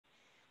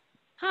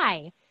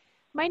Hi,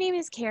 my name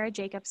is Kara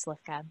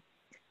Jacob-Slifka.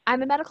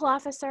 I'm a medical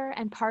officer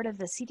and part of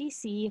the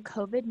CDC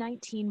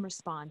COVID-19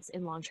 response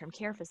in long-term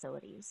care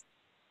facilities.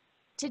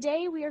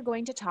 Today, we are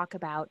going to talk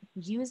about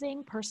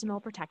using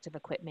personal protective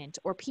equipment,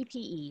 or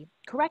PPE,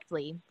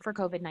 correctly for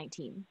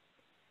COVID-19.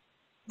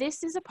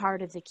 This is a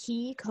part of the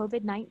key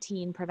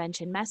COVID-19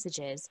 prevention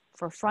messages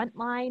for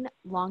frontline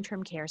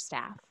long-term care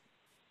staff.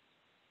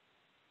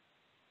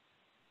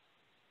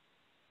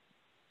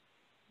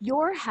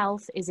 Your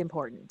health is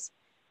important,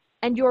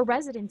 and your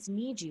residents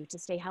need you to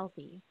stay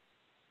healthy.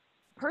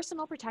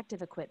 Personal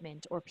protective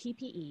equipment, or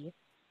PPE,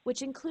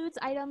 which includes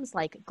items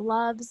like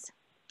gloves,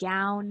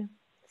 gown,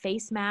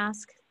 face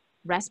mask,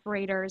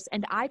 respirators,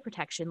 and eye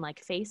protection like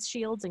face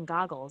shields and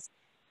goggles,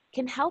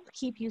 can help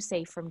keep you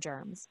safe from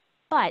germs.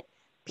 But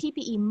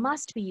PPE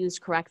must be used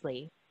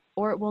correctly,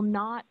 or it will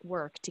not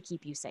work to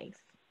keep you safe.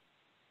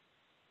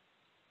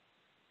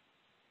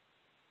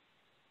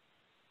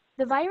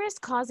 The virus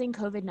causing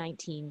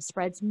COVID-19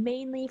 spreads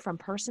mainly from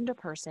person to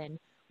person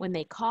when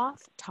they cough,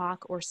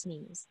 talk, or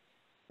sneeze.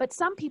 But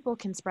some people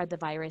can spread the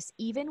virus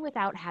even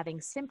without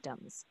having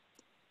symptoms.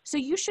 So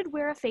you should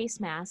wear a face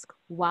mask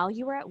while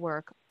you are at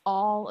work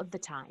all of the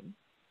time.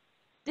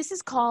 This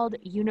is called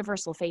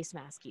universal face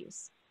mask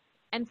use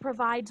and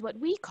provides what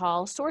we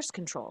call source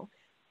control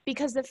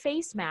because the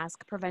face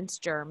mask prevents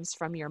germs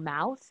from your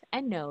mouth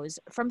and nose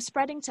from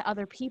spreading to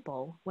other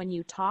people when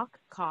you talk,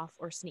 cough,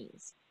 or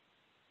sneeze,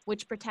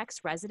 which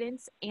protects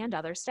residents and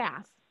other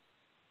staff.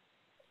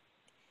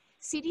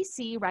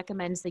 CDC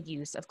recommends the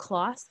use of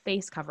cloth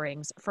face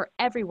coverings for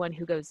everyone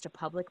who goes to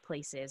public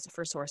places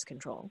for source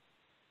control.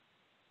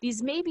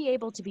 These may be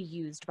able to be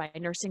used by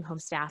nursing home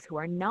staff who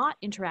are not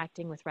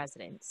interacting with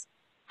residents.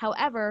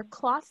 However,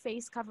 cloth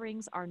face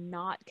coverings are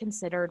not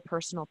considered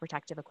personal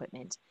protective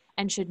equipment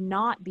and should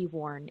not be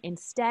worn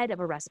instead of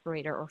a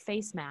respirator or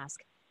face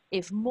mask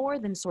if more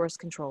than source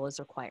control is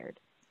required,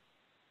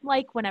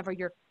 like whenever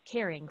you're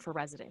caring for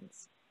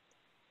residents.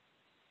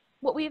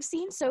 What we have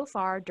seen so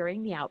far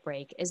during the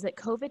outbreak is that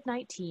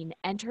COVID-19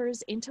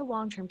 enters into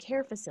long-term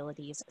care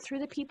facilities through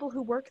the people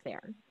who work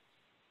there.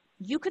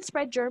 You could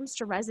spread germs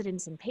to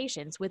residents and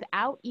patients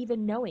without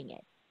even knowing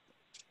it.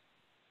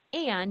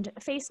 And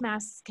face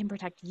masks can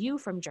protect you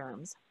from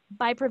germs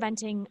by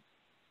preventing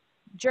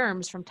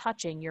germs from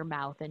touching your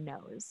mouth and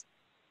nose.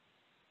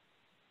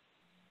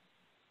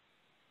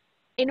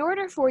 In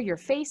order for your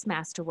face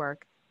mask to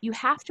work, you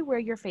have to wear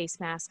your face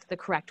mask the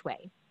correct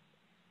way.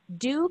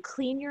 Do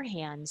clean your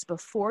hands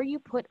before you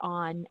put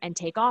on and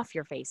take off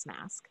your face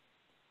mask.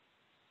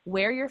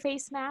 Wear your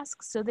face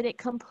mask so that it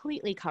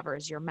completely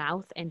covers your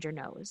mouth and your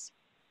nose.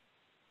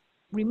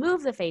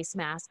 Remove the face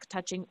mask,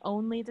 touching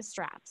only the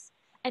straps.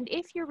 And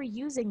if you're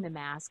reusing the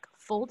mask,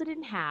 fold it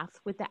in half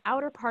with the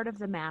outer part of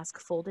the mask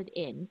folded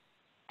in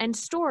and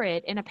store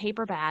it in a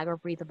paper bag or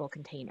breathable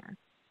container.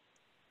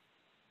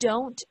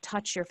 Don't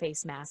touch your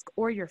face mask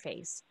or your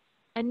face.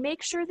 And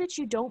make sure that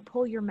you don't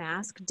pull your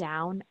mask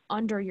down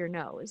under your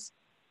nose.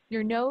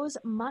 Your nose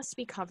must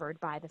be covered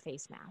by the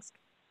face mask.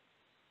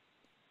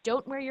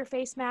 Don't wear your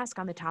face mask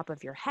on the top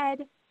of your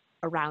head,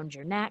 around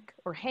your neck,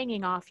 or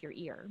hanging off your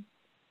ear.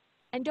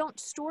 And don't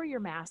store your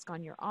mask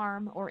on your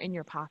arm or in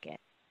your pocket.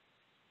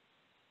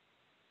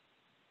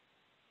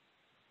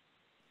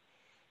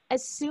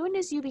 As soon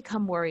as you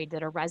become worried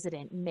that a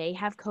resident may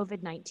have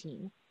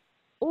COVID-19,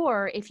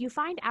 or if you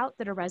find out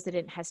that a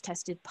resident has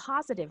tested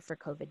positive for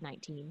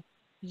COVID-19,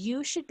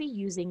 you should be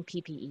using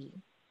PPE.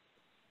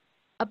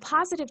 A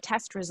positive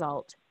test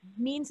result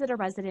means that a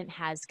resident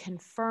has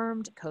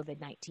confirmed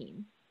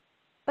COVID-19,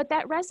 but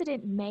that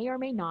resident may or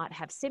may not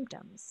have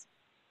symptoms.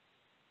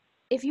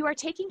 If you are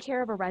taking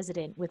care of a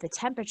resident with a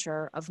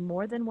temperature of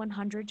more than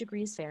 100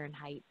 degrees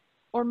Fahrenheit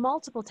or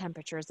multiple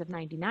temperatures of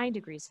 99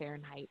 degrees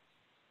Fahrenheit,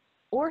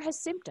 or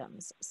has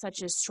symptoms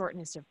such as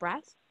shortness of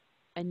breath,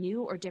 a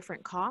new or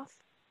different cough,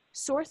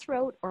 sore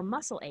throat, or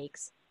muscle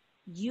aches,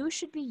 you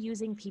should be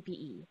using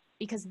PPE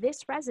because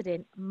this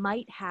resident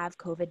might have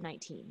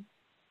COVID-19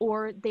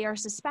 or they are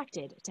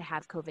suspected to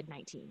have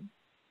COVID-19.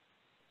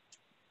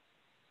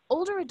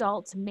 Older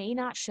adults may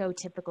not show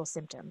typical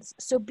symptoms,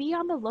 so be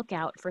on the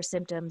lookout for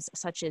symptoms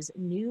such as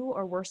new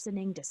or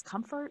worsening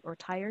discomfort or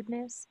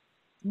tiredness,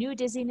 new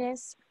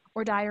dizziness,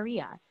 or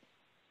diarrhea,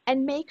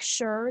 and make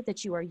sure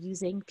that you are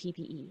using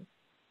PPE.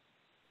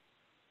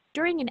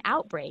 During an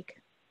outbreak,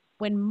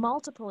 when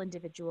multiple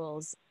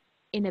individuals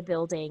in a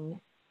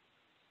building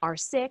are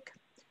sick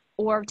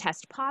or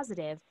test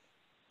positive,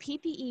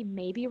 PPE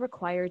may be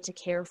required to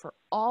care for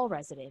all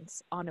residents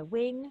on a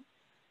wing,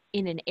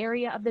 in an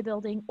area of the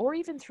building, or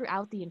even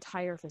throughout the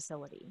entire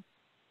facility.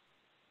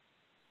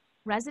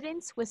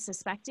 Residents with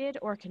suspected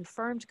or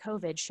confirmed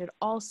COVID should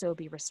also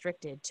be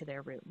restricted to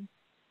their room.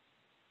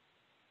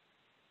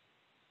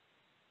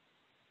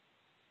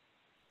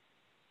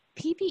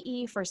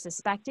 PPE for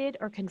suspected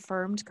or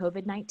confirmed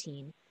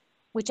COVID-19,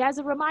 which as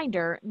a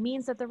reminder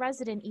means that the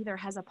resident either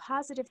has a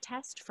positive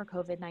test for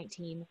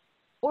COVID-19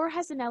 or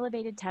has an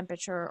elevated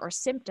temperature or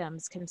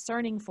symptoms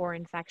concerning for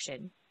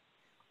infection,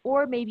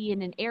 or maybe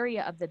in an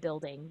area of the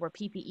building where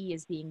PPE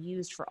is being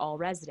used for all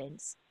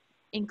residents,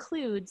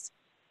 includes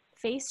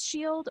face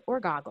shield or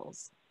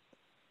goggles.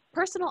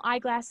 Personal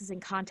eyeglasses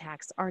and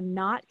contacts are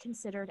not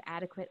considered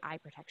adequate eye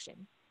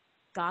protection.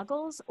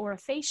 Goggles or a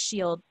face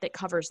shield that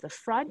covers the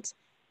front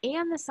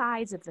and the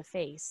sides of the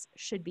face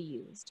should be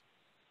used.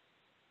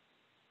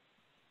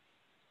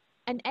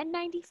 An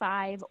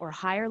N95 or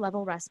higher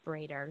level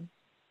respirator,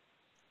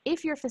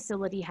 if your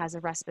facility has a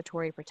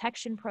respiratory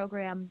protection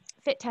program,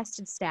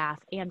 fit-tested staff,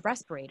 and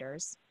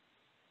respirators,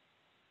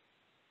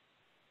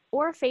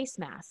 or a face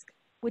mask,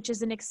 which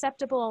is an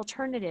acceptable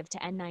alternative to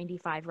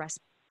N95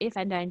 if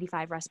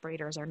N95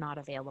 respirators are not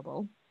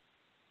available,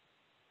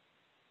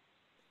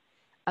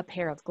 a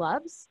pair of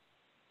gloves,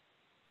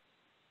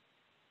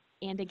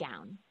 and a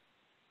gown.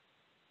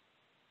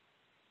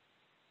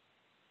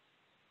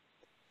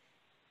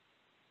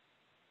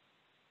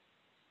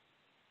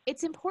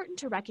 It's important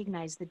to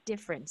recognize the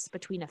difference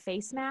between a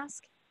face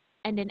mask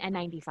and an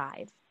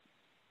N95.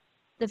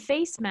 The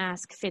face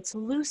mask fits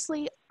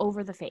loosely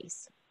over the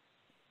face.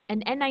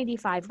 An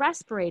N95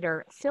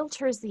 respirator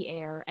filters the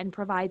air and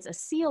provides a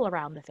seal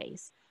around the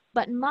face,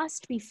 but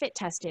must be fit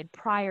tested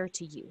prior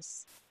to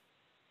use.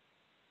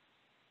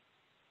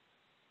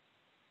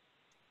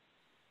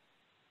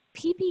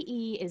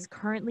 PPE is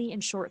currently in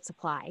short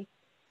supply,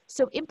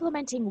 so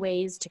implementing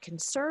ways to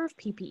conserve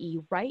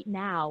PPE right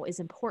now is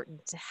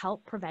important to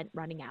help prevent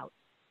running out.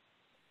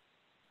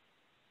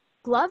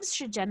 Gloves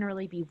should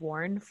generally be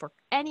worn for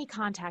any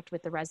contact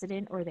with the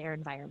resident or their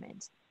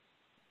environment.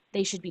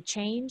 They should be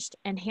changed,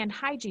 and hand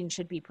hygiene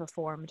should be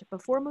performed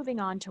before moving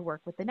on to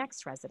work with the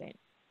next resident.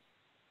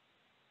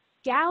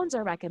 Gowns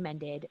are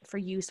recommended for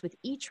use with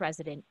each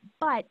resident,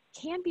 but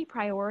can be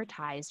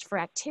prioritized for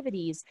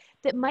activities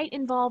that might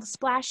involve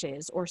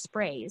splashes or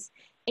sprays,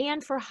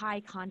 and for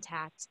high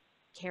contact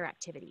care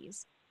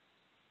activities.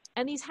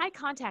 And these high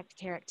contact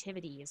care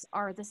activities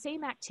are the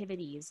same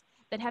activities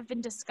that have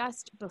been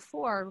discussed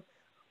before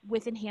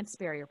with enhanced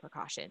barrier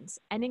precautions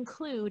and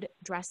include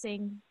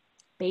dressing,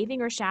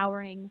 bathing or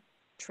showering,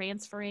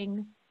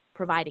 transferring,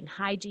 providing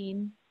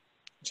hygiene,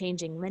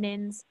 changing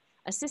linens,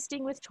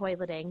 assisting with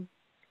toileting,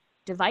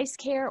 device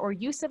care or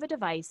use of a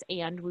device,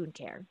 and wound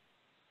care.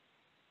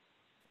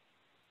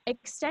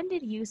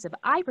 Extended use of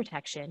eye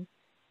protection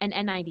and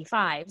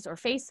N95s or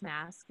face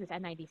masks, if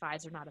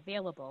N95s are not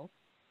available,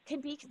 can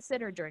be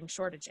considered during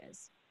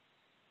shortages.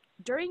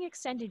 During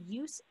extended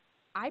use,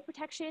 eye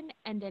protection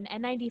and an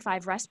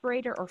N95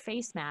 respirator or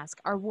face mask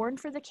are worn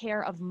for the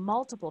care of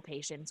multiple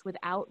patients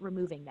without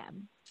removing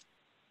them.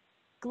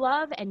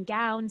 Glove and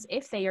gowns,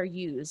 if they are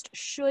used,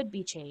 should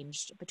be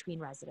changed between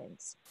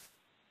residents.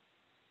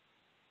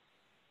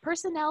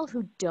 Personnel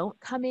who don't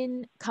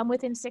come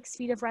within 6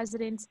 feet of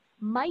residents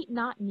might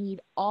not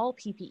need all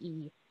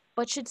PPE,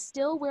 but should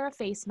still wear a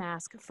face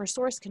mask for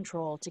source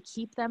control to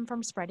keep them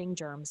from spreading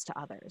germs to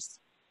others.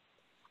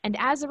 And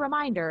as a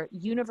reminder,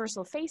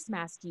 universal face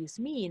mask use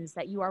means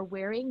that you are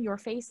wearing your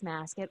face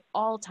mask at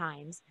all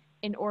times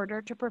in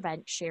order to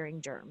prevent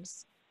sharing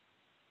germs.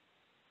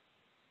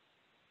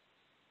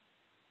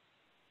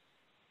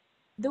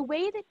 The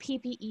way that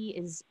PPE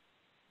is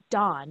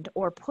donned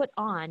or put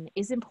on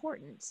is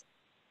important.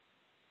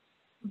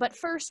 But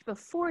first,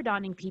 before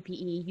donning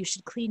PPE, you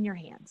should clean your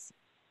hands.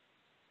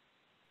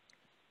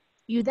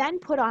 You then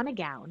put on a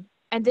gown,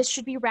 and this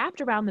should be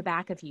wrapped around the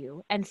back of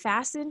you and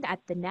fastened at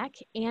the neck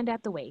and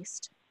at the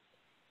waist.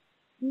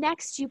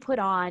 Next, you put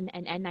on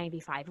an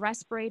N95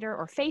 respirator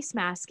or face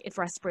mask if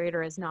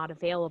respirator is not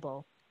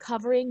available,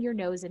 covering your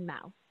nose and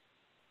mouth.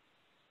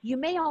 You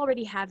may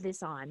already have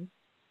this on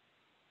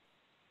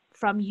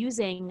from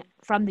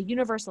the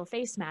universal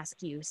face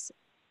mask use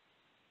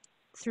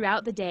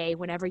throughout the day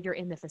whenever you're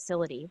in the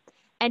facility.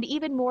 And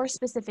even more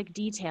specific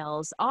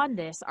details on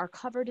this are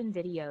covered in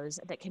videos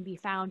that can be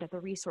found at the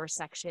resource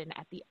section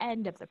at the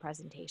end of the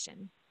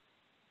presentation.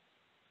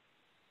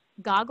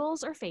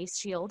 Goggles or face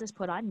shield is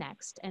put on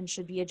next and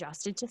should be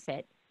adjusted to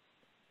fit.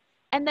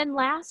 And then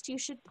last, you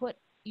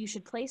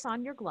should place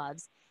on your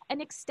gloves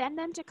and extend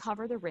them to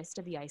cover the wrist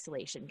of the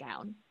isolation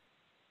gown.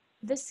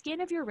 The skin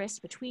of your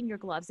wrist between your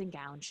gloves and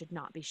gown should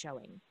not be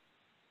showing.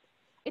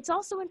 It's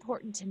also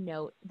important to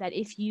note that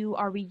if you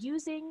are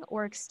reusing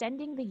or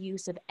extending the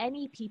use of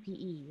any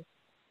PPE,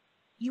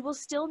 you will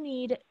still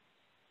need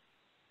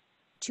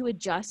to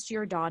adjust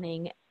your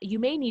donning. You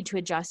may need to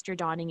adjust your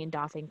donning and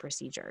doffing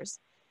procedures.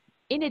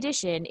 In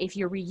addition, if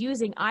you're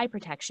reusing eye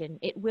protection,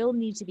 it will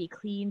need to be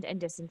cleaned and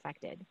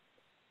disinfected.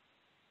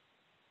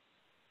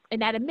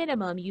 And at a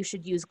minimum, you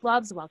should use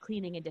gloves while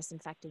cleaning and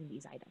disinfecting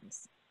these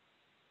items.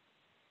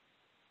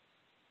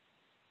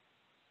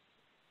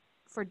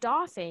 For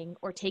doffing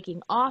or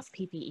taking off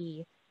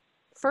PPE,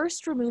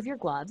 first remove your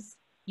gloves,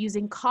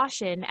 using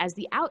caution as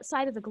the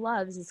outside of the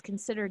gloves is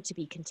considered to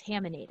be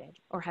contaminated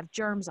or have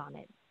germs on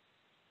it.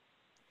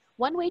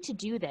 One way to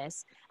do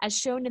this, as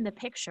shown in the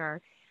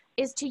picture,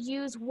 is to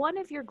use one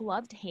of your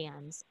gloved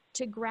hands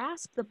to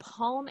grasp the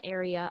palm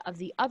area of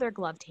the other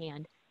gloved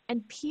hand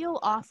and peel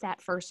off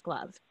that first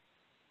glove.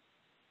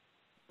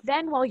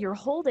 Then while you're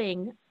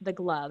holding the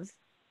glove,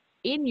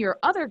 In your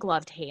other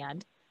gloved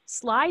hand,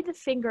 slide the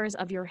fingers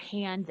of your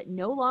hand that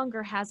no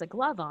longer has a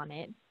glove on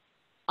it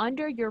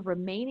under your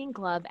remaining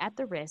glove at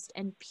the wrist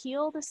and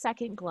peel the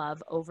second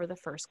glove over the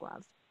first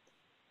glove.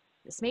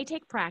 This may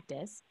take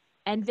practice,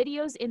 and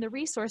videos in the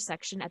resource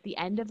section at the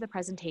end of the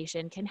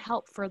presentation can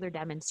help further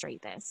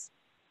demonstrate this.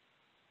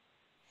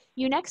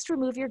 You next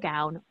remove your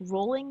gown,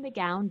 rolling the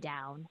gown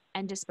down,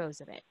 and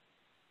dispose of it.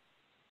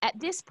 At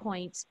this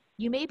point,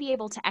 you may be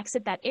able to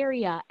exit that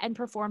area and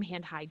perform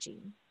hand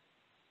hygiene.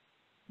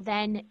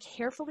 Then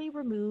carefully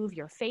remove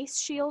your face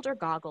shield or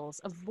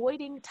goggles,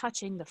 avoiding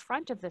touching the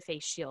front of the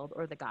face shield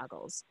or the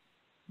goggles.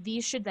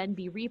 These should then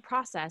be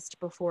reprocessed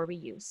before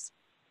reuse.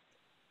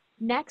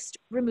 Next,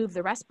 remove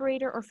the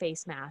respirator or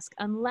face mask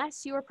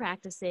unless you are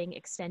practicing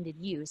extended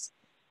use,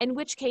 in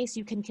which case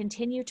you can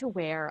continue to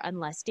wear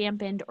unless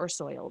dampened or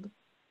soiled.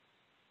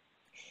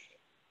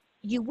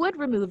 You would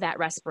remove that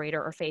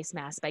respirator or face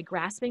mask by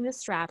grasping the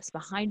straps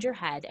behind your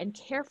head and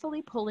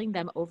carefully pulling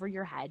them over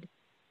your head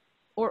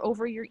or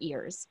over your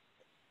ears,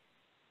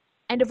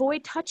 and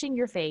avoid touching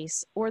your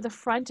face or the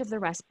front of the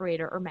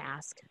respirator or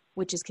mask,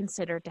 which is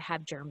considered to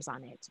have germs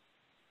on it,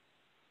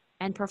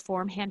 and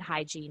perform hand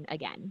hygiene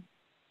again.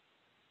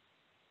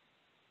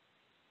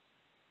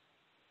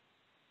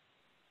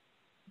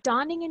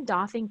 Donning and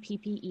doffing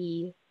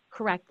PPE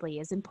correctly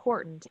is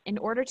important in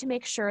order to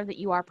make sure that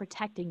you are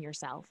protecting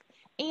yourself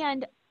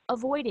and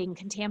avoiding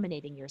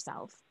contaminating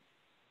yourself.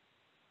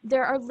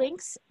 There are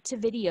links to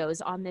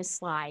videos on this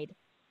slide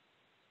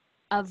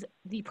of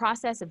the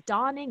process of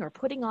donning or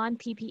putting on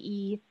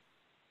PPE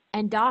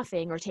and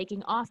doffing or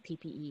taking off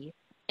PPE,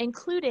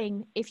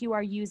 including if you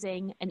are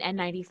using an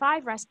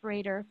N95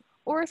 respirator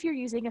or if you're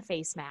using a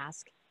face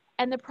mask,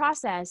 and the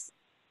process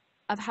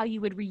of how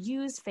you would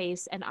reuse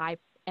face and eye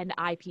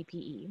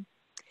PPE.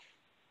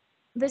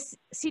 The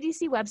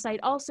CDC website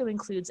also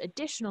includes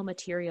additional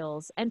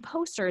materials and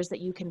posters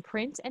that you can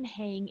print and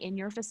hang in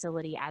your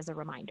facility as a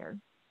reminder.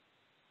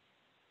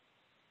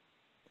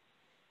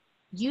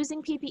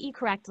 Using PPE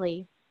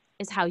correctly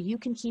is how you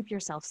can keep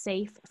yourself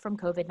safe from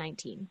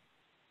COVID-19.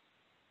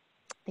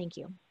 Thank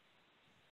you.